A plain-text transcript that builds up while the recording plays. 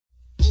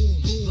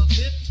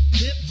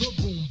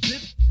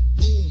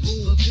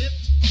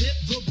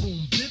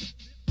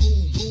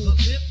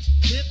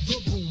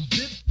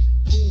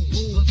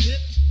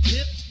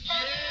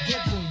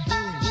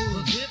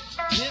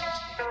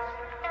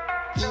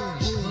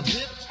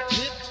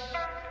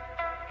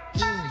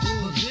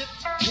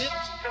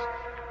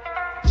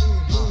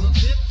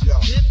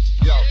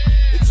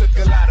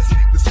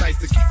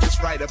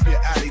right up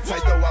your alley.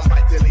 Tight though I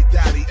might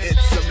dilly-dally.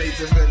 It's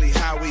amazing really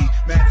how we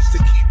managed to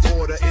keep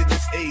order in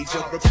this age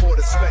of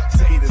reporter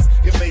spectators.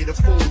 You made a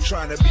fool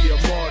trying to be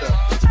a martyr.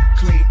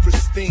 Clean,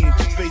 pristine,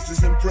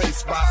 faces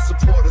embraced by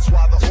supporters,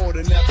 while the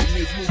order never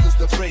news loses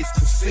the race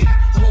to see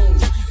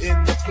who's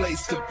in the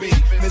place to be.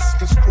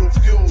 Misconstrued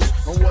views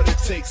on what it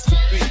takes to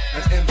be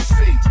an MC.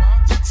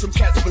 Some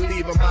cats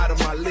believe I'm out of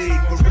my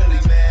league, but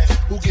really, man,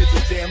 who gives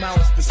a damn how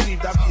it's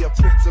perceived? I be a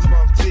prince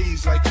among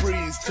thieves, like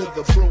breeze to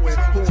the brewing.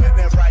 Who in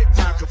their right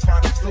mind can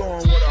find a flaw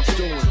in what I'm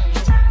doing?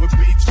 With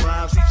beats,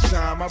 rhymes, each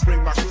time I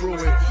bring my crew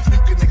in. You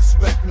can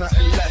expect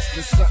nothing less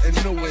than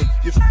something new in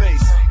your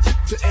face.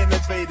 To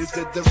innovate is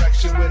the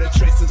direction where the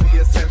trace of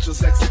the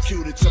essentials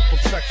executed to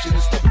perfection.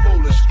 It's the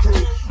foolish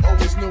crew.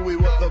 Always knew we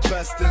were the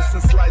best, and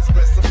since sliced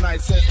bread some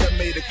nice heads that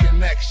made a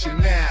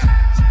connection. Now,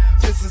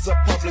 this is a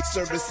public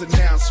service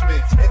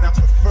announcement, and I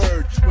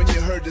preferred when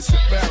you heard this and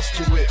bounce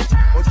to it.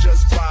 Or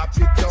just pop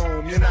your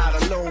dome, you're not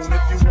alone.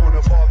 If you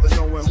wanna bother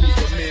knowing who's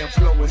the man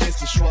flowing, it's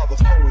the yeshuah, the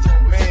poet,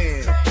 the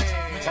man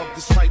of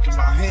this mic in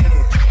my hand.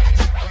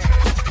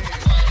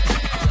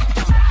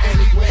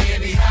 Anyway,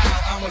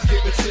 anyhow, I'ma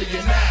give it to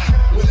you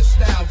now. With a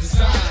style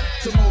designed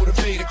to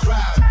motivate a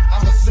crowd.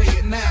 I'ma say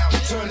it now,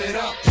 turn it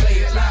up, play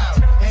it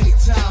loud.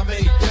 Anytime,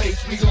 any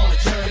place, we gonna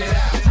turn it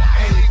out.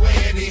 Anyway,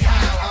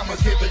 anyhow, I'ma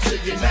give it to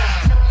you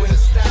now. With a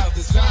style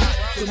designed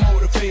to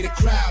motivate a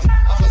crowd.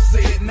 I'ma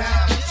say it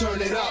now,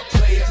 turn it up,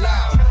 play it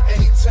loud.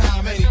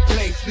 Anytime, any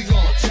place, we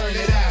gonna turn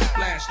it out.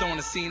 Splashed on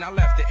the scene, I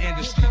left the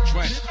industry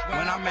drenched.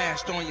 When I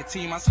mashed on your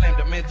team, I slammed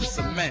them into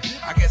cement.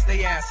 I guess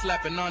they ass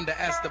slapping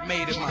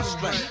underestimated my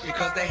strength,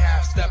 because they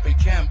half stepping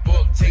Ken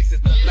Book takes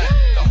it to left.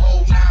 The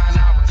whole 9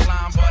 I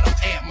recline, but I'm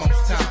amped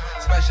most time.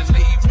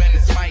 Especially when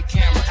it's mic,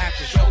 camera,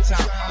 action,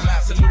 showtime. I'm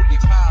absolutely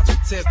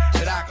positive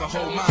that I can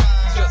hold mine.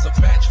 You just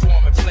a bench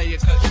warming player,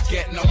 cause you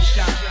get no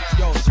shine.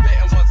 Yo,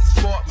 spitting was a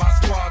sport, my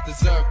squad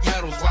deserve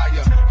medals. While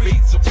your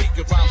beats are weak,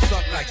 rhyme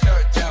suck like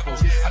dirt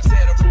devils. I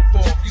tear the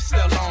roof off, you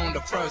still on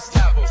the first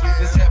level.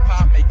 This hip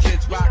hop make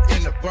kids rock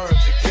in the burbs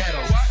and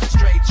ghettos.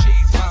 Straight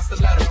cheese, my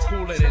stiletto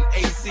cooler than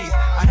ACs.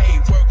 I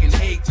hate working,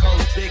 hate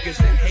codes, diggers,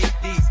 and hate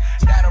these.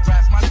 That'll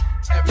harass my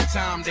every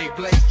time they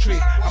blaze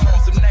trees. I'm on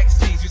some next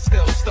C's, you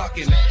still stuck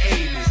in the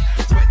 80s.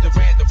 With the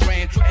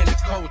brand in the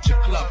culture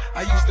club.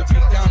 I used to be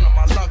down on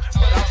my luck,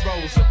 but I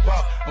rose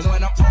above. And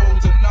when I'm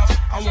old enough,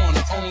 I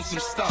wanna own some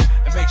stuff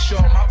and make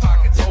sure my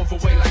pockets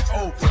overweight like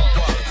Oprah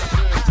was.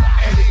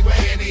 Anyway,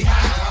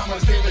 anyhow, I'ma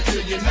give it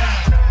to you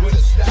now. With a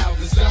style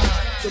designed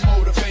to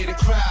motivate a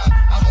crowd.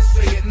 I'ma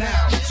say it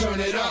now, turn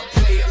it up,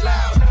 play it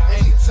loud.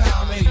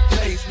 Anytime, any place.